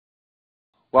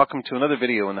Welcome to another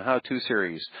video in the How-To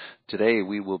series. Today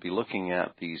we will be looking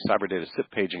at the Cyberdata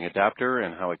SIP paging adapter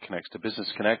and how it connects to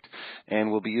Business Connect, and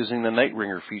we'll be using the Night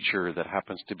Ringer feature that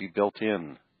happens to be built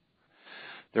in.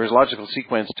 There is a logical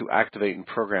sequence to activate and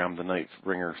program the Night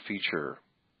Ringer feature.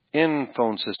 In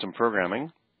phone system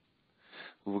programming,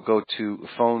 we will go to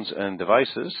Phones and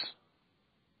Devices,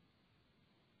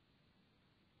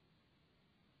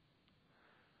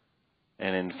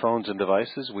 and in Phones and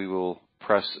Devices we will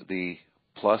press the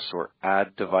plus or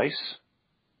add device,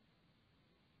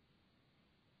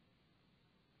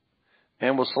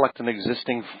 and we'll select an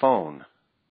existing phone.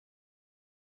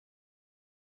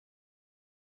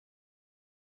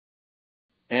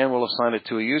 And we'll assign it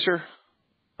to a user.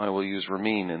 I will use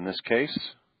Ramin in this case.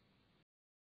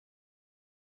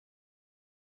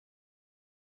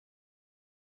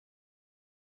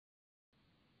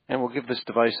 And we'll give this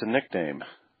device a nickname.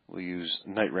 We'll use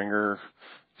Night Ringer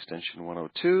extension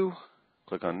 102.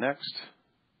 Click on Next.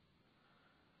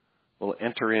 We'll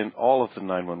enter in all of the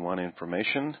 911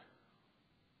 information.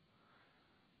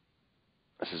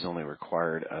 This is only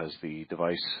required as the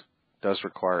device does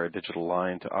require a digital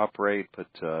line to operate, but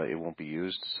it won't be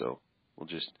used, so we'll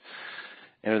just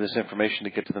enter this information to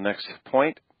get to the next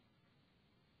point.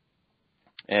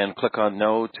 And click on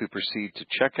No to proceed to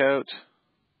checkout.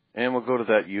 And we'll go to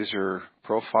that user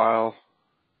profile.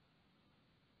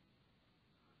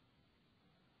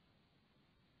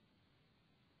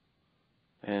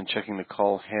 And checking the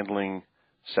call handling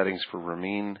settings for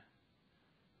Ramin,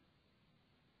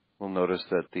 we'll notice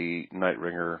that the Night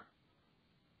Ringer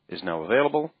is now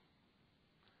available.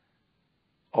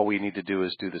 All we need to do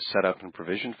is do the setup and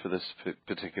provision for this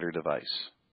particular device.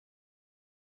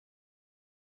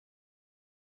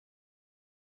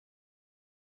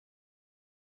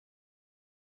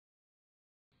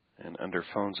 And under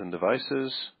Phones and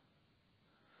Devices,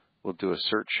 we'll do a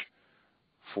search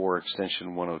for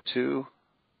extension 102.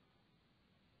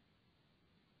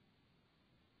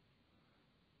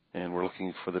 And we're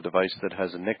looking for the device that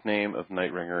has a nickname of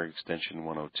Night Ringer extension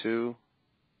 102.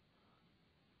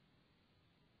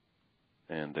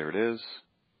 And there it is.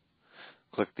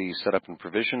 Click the Setup and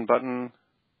Provision button.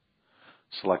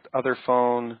 Select Other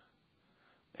Phone.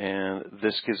 And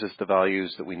this gives us the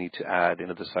values that we need to add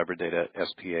into the Cyberdata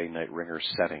SPA Night Ringer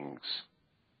settings.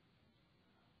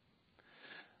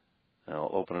 Now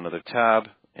I'll open another tab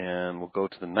and we'll go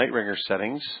to the Night Ringer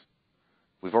settings.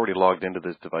 We've already logged into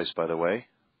this device, by the way.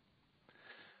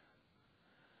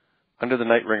 Under the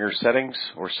Night Ringer settings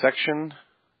or section,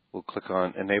 we'll click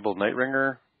on Enable Night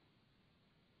Ringer,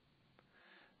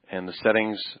 and the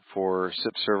settings for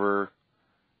SIP server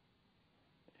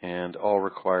and all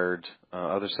required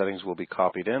other settings will be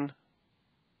copied in.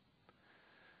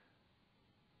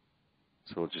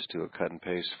 So we'll just do a cut and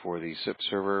paste for the SIP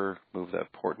server, move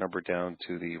that port number down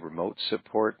to the remote SIP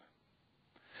port.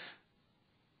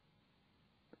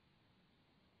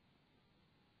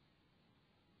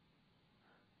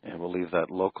 And we'll leave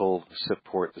that local SIP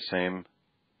port the same.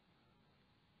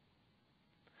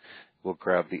 We'll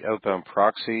grab the outbound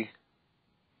proxy.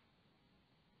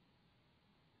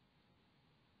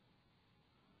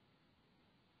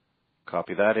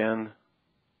 Copy that in.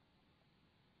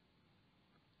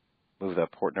 Move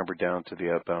that port number down to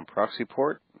the outbound proxy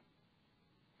port.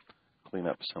 Clean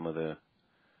up some of the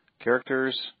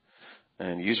characters.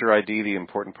 And user ID, the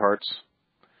important parts.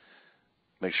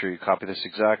 Make sure you copy this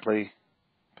exactly.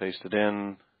 Paste it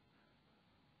in.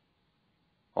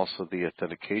 Also the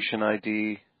authentication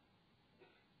ID.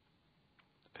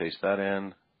 Paste that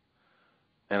in.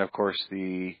 And of course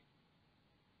the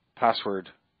password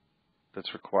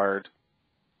that's required.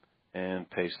 And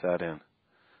paste that in.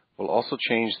 We'll also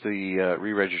change the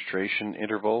re-registration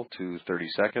interval to 30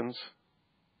 seconds.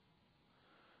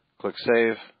 Click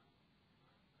Save.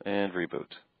 And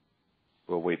reboot.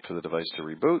 We'll wait for the device to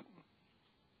reboot.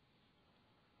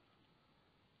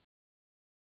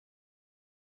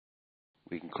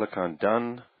 We can click on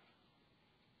Done.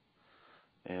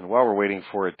 And while we're waiting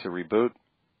for it to reboot,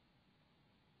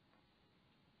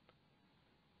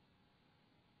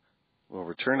 we'll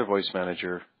return to Voice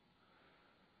Manager.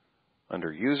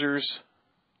 Under Users,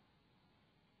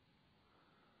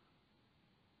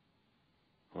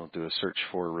 we'll do a search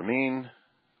for Ramin.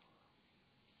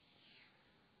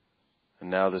 And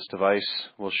now this device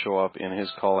will show up in his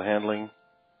call handling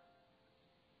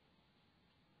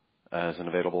as an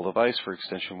available device for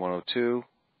extension 102,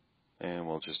 and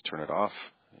we'll just turn it off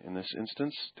in this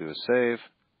instance. Do a save.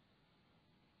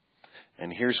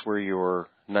 And here's where your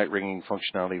night ringing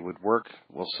functionality would work.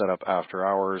 We'll set up after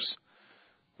hours.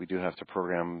 We do have to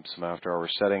program some after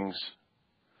hours settings.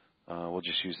 We'll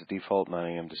just use the default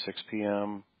 9 a.m. to 6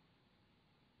 p.m.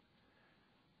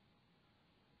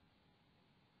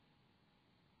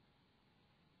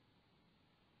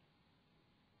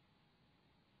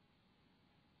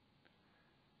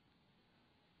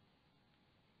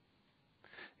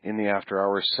 In the after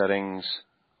hours settings,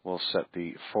 we'll set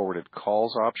the forwarded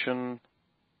calls option,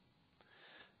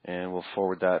 and we'll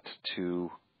forward that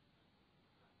to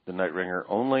the Night Ringer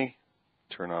only.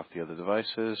 Turn off the other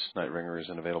devices. Night Ringer is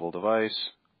an available device,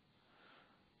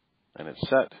 and it's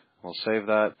set. We'll save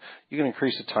that. You can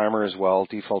increase the timer as well.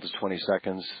 Default is 20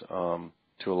 seconds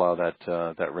to allow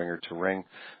that ringer to ring.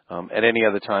 At any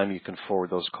other time, you can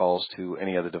forward those calls to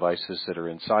any other devices that are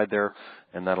inside there,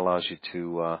 and that allows you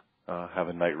to have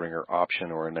a Night Ringer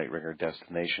option or a Night Ringer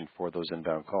destination for those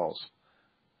inbound calls.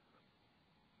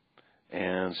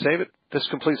 And save it. This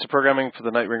completes the programming for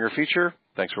the Night Ringer feature.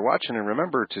 Thanks for watching, and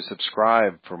remember to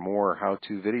subscribe for more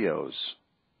how-to videos.